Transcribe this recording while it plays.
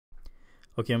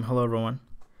Okay, hello everyone.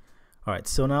 All right,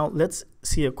 so now let's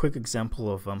see a quick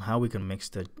example of how we can mix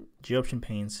the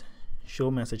JOptionPane's show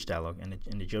message dialog and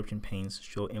the JOptionPane's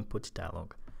show input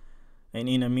dialog, and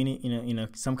in a mini,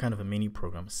 some kind of a mini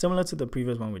program similar to the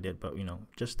previous one we did, but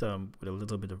just with a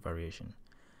little bit of variation.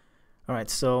 All right,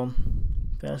 so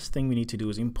first thing we need to do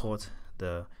is import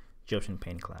the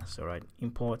JOptionPane class. All right,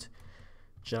 import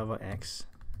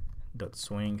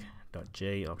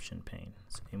javax.swing.JOptionPane.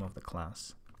 It's the name of the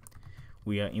class.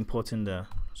 We are importing the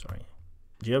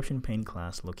JOptionPane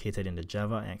class located in the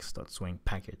javax.swing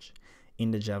package in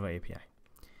the Java API.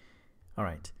 All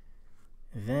right.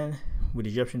 Then with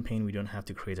the JOptionPane, we don't have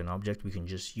to create an object. We can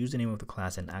just use the name of the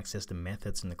class and access the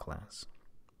methods in the class.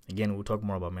 Again, we'll talk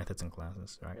more about methods and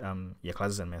classes, right?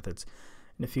 Classes and methods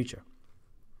in the future.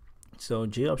 So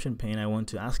JOptionPane, I want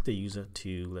to ask the user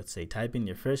to, let's say, type in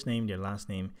their first name, their last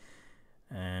name,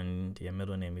 and their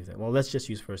middle name. Well, let's just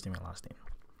use first name and last name.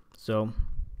 So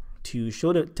to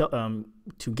show to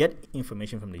get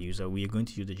information from the user, we are going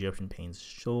to use the JOptionPane's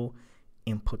show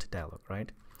input dialog,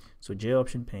 right? So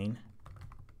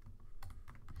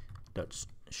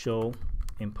JOptionPane.show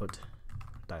input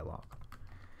dialog,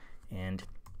 and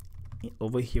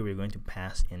over here we're going to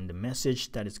pass in the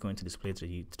message that is going to display to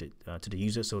the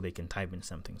user so they can type in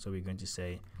something. So we're going to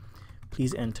say,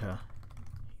 please enter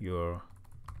your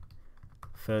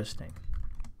first name,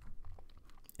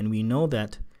 and we know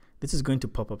that this is going to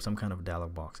pop up some kind of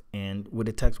dialog box and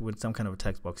with some kind of a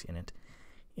text box in it,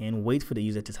 and wait for the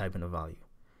user to type in a value.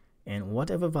 And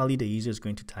whatever value the user is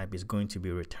going to type is going to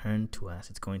be returned to us.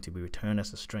 It's going to be returned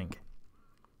as a string.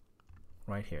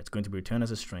 Right here, it's going to be returned as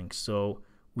a string. So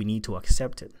we need to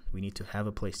accept it. We need to have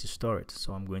a place to store it.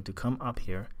 So I'm going to come up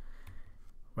here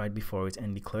right before it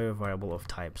and declare a variable of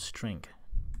type string.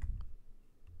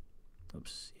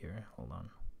 Oops, here, hold on.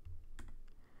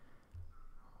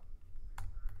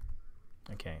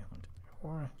 Okay,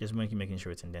 just making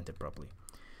sure it's indented properly.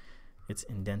 It's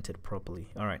indented properly.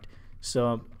 All right,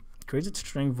 so create a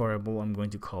string variable. I'm going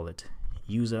to call it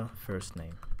user first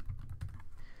name,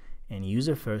 and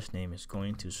user first name is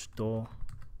going to store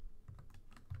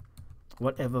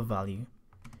whatever value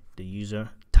the user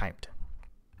typed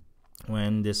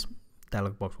when this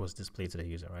dialog box was displayed to the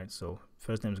user, right? So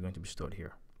first name is going to be stored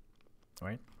here,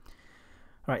 right?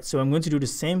 All right, so I'm going to do the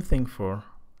same thing for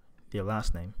their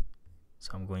last name.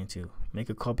 So I'm going to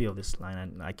make a copy of this line,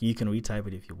 and you can retype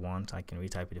it if you want. I can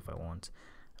retype it if I want.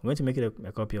 I'm going to make it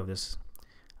a copy of this.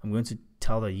 I'm going to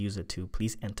tell the user to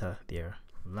please enter their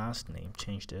last name.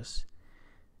 Change this.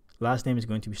 Last name is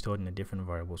going to be stored in a different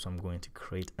variable, so I'm going to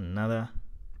create another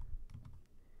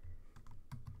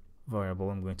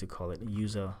variable. I'm going to call it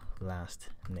user last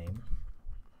name.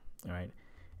 All right,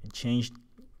 and change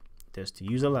this to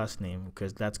user last name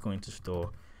because that's going to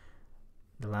store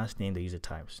the last name the user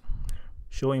types.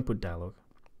 Show input dialog.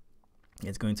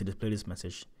 It's going to display this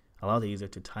message, allow the user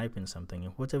to type in something,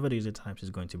 and whatever the user types is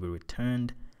going to be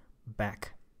returned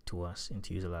back to us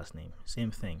into user last name.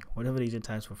 Same thing, whatever the user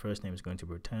types for first name is going to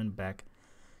be returned back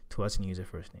to us in user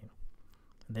first name.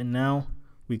 And then now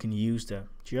we can use the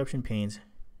JOptionPane's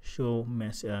show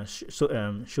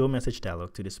message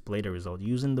dialog to display the result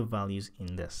using the values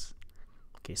in this.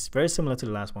 Okay, it's very similar to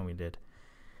the last one we did,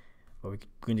 but we're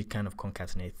going to kind of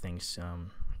concatenate things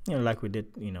like we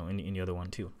did in the other one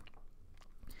too.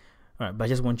 All right, but I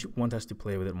just want us to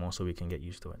play with it more so we can get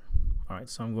used to it. All right,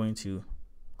 so I'm going to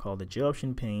call the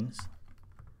JOptionPane's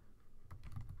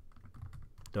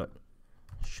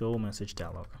show message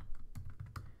dialog.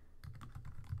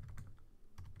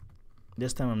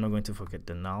 This time I'm not going to forget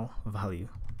the null value.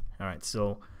 All right,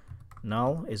 so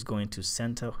null is going to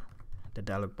center the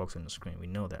dialog box on the screen. We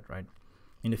know that, right?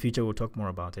 In the future, we'll talk more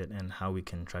about it and how we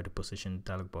can try to position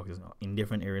dialog boxes in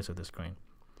different areas of the screen.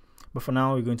 But for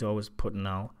now, we're going to always put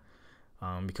null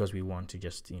because we want to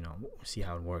just see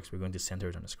how it works. We're going to center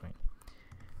it on the screen,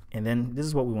 and then this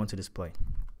is what we want to display.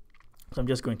 So I'm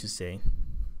just going to say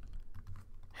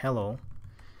hello,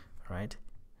 right?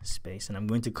 Space, and I'm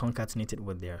going to concatenate it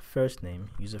with their first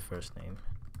name, user first name,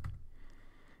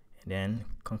 and then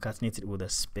concatenate it with a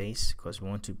space because we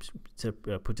want to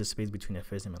put a space between their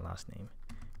first name and last name.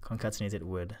 Concatenate it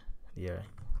with their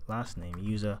last name,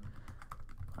 user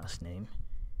last name,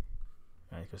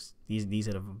 right? Because these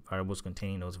are the variables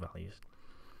containing those values.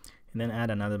 And then add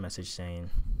another message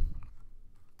saying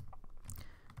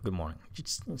good morning.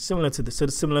 It's similar to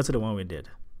the one we did.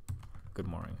 Good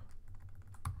morning,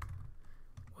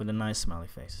 with a nice smiley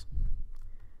face.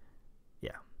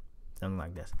 Yeah, something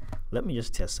like this. Let me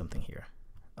just test something here.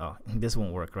 Oh, this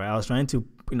won't work, right? I was trying to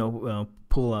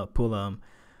pull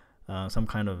some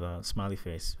kind of a smiley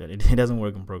face, but it doesn't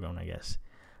work in program, I guess.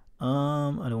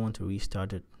 I don't want to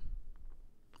restart it.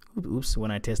 Oops,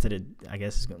 when I tested it, I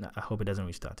guess it's gonna, I hope it doesn't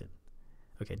restart it.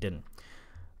 Okay, it didn't.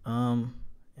 Don't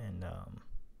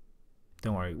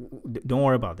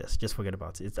worry about this. Just forget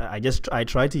about it. I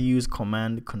tried to use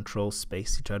Command Control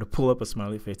Space to try to pull up a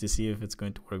smiley face to see if it's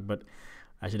going to work, but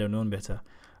I should have known better.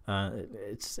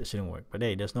 It shouldn't work, but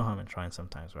hey, there's no harm in trying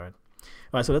sometimes, right?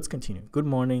 All right, so let's continue. Good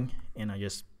morning, and I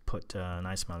just put a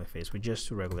nice smiley face with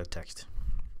just regular text,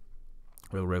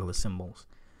 regular symbols.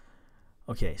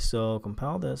 Okay, so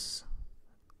compile this.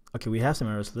 Okay, we have some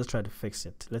errors. So let's try to fix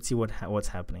it. Let's see what's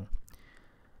happening.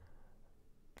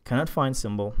 Cannot find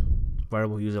symbol,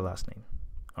 variable user last name.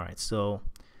 All right, so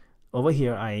over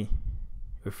here I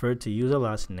referred to user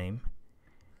last name,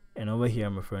 and over here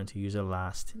I'm referring to user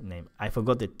last name. I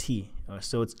forgot the T,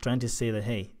 so it's trying to say that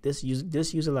hey, this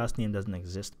user last name doesn't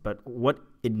exist, but what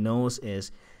it knows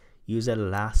is user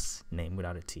last name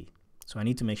without a T. So I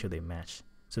need to make sure they match,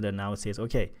 so that now it says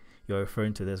okay, you're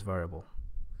referring to this variable.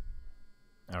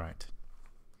 All right,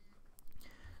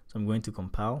 so I'm going to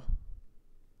compile.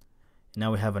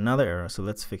 Now we have another error, so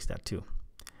let's fix that too.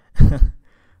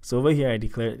 So over here I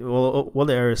declared, well, what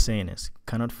the error is saying is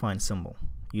cannot find symbol,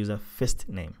 user first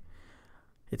name.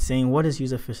 It's saying what is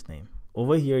user first name?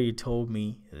 Over here you told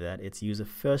me that it's user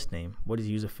first name. What is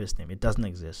user first name? It doesn't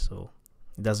exist, so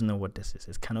it doesn't know what this is.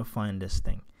 It cannot find this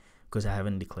thing because I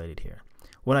haven't declared it here.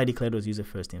 What I declared was user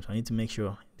first name, so I need to make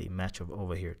sure they match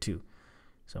over here too.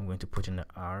 So I'm going to put in the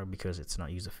R because it's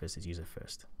not user first, it's user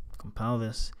first. Compile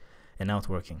this, and now it's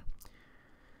working.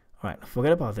 All right,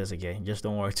 forget about this again. Just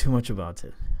don't worry too much about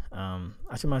it.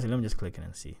 Actually, let me just click it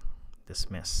and see.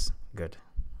 Dismiss. Good.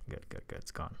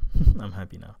 It's gone. I'm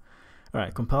happy now. All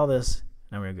right, compile this.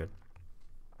 Now we're good.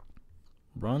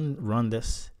 Run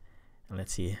this, and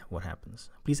let's see what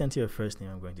happens. Please enter your first name.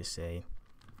 I'm going to say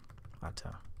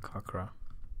Ata Kakra.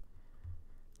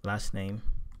 Last name.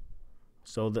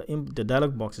 So the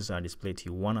dialog boxes are displayed to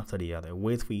you one after the other.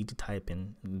 Wait for you to type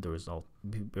in the result,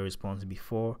 the response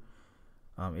before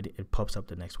it pops up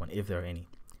the next one, if there are any.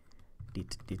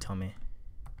 Ditome.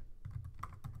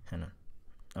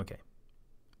 Okay.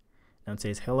 Now it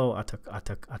says hello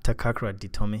Atakakra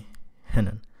Ditome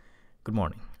Henan. Good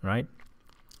morning, right?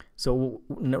 So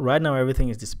right now everything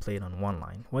is displayed on one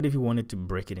line. What if you wanted to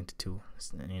break it into two?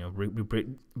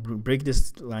 Break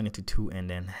this line into two and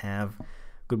then have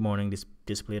good morning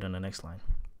displayed on the next line.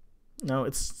 Now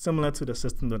it's similar to the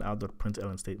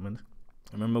system.out.println statement.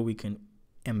 Remember, we can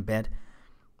embed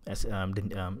as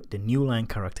the new line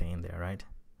character in there, right?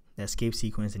 The escape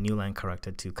sequence, the new line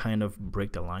character to kind of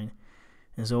break the line.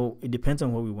 And so it depends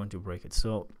on what we want to break it.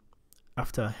 So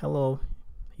after hello,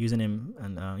 username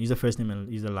and user first name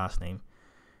and user last name,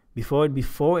 right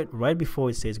before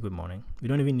it says good morning, we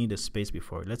don't even need a space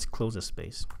before it. Let's close the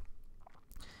space.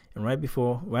 And right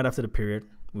after the period,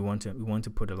 we want to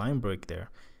put a line break there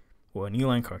or a new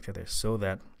line character there, so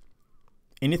that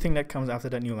anything that comes after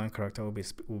that new line character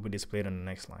will be displayed on the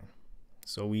next line.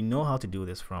 So we know how to do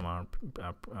this from our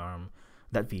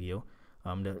that video,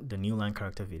 the new line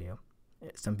character video,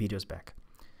 some videos back.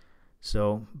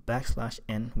 So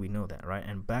 \n, we know that, right?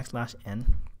 And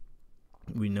 \n,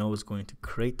 we know is going to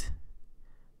create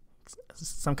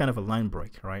some kind of a line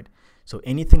break, right? So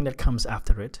anything that comes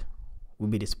after it will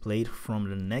be displayed from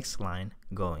the next line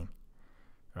going,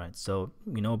 right? So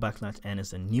we know \n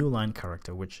is a new line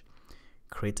character which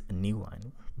creates a new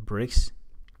line, breaks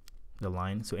the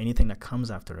line, so anything that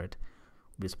comes after it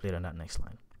will be displayed on that next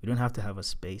line. We don't have to have a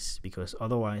space, because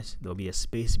otherwise there'll be a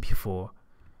space before,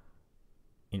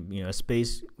 a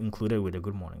space included with a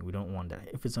good morning. We don't want that.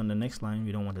 If it's on the next line,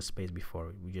 we don't want a space before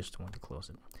it. We just want to close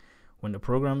it. When the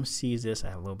program sees this,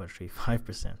 I have low battery,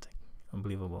 5%,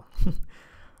 unbelievable.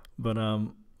 But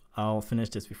I'll finish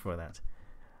this before that.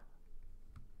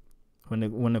 When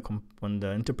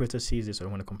the interpreter sees this, or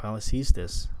when the compiler sees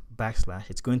this \,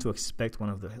 it's going to expect one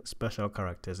of the special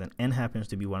characters, and n happens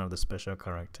to be one of the special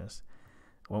characters,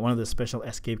 or one of the special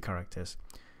escape characters.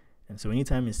 And so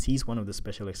anytime it sees one of the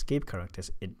special escape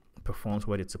characters, it performs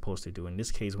what it's supposed to do. In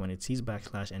this case, when it sees \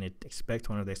 and it expects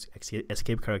one of the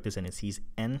escape characters, and it sees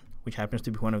n, which happens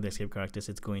to be one of the escape characters,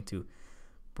 it's going to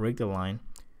break the line,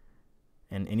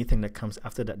 and anything that comes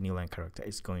after that new line character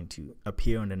is going to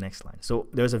appear on the next line. So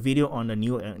there's a video on the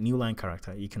new line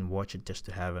character. You can watch it just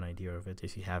to have an idea of it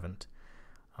if you haven't.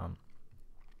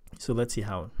 So let's see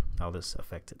how this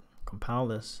affected. Compile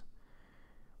this,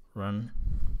 run.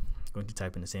 I'm going to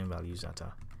type in the same values at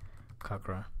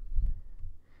Kakra,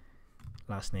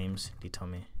 last names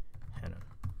Ditome Henan.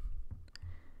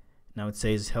 Now it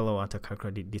says hello at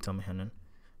Kakra Ditome Henan,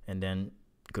 and then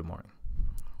good morning.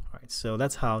 All right, so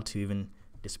that's how to even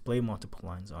display multiple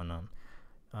lines on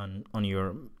on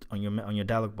your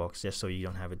dialog box, just so you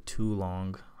don't have it too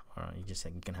long, or you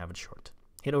can have it short.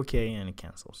 Hit OK and it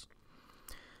cancels.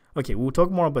 Okay, we'll talk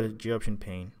more about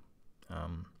JOptionPane.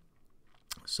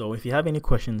 So if you have any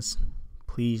questions,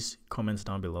 please comment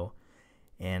down below,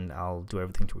 and I'll do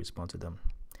everything to respond to them.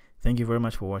 Thank you very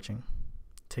much for watching.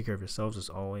 Take care of yourselves as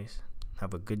always.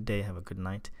 Have a good day. Have a good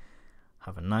night.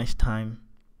 Have a nice time.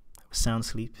 Have a sound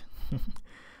sleep.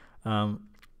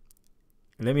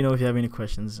 Let me know if you have any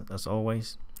questions, as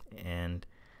always, and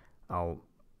I'll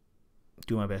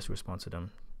do my best to respond to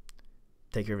them.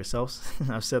 Take care of yourselves.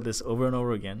 I've said this over and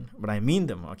over again, but I mean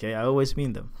them, okay? I always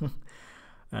mean them.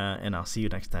 And I'll see you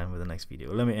next time with the next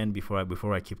video. Let me end before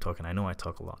I keep talking. I know I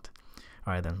talk a lot.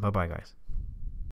 All right then. Bye-bye, guys.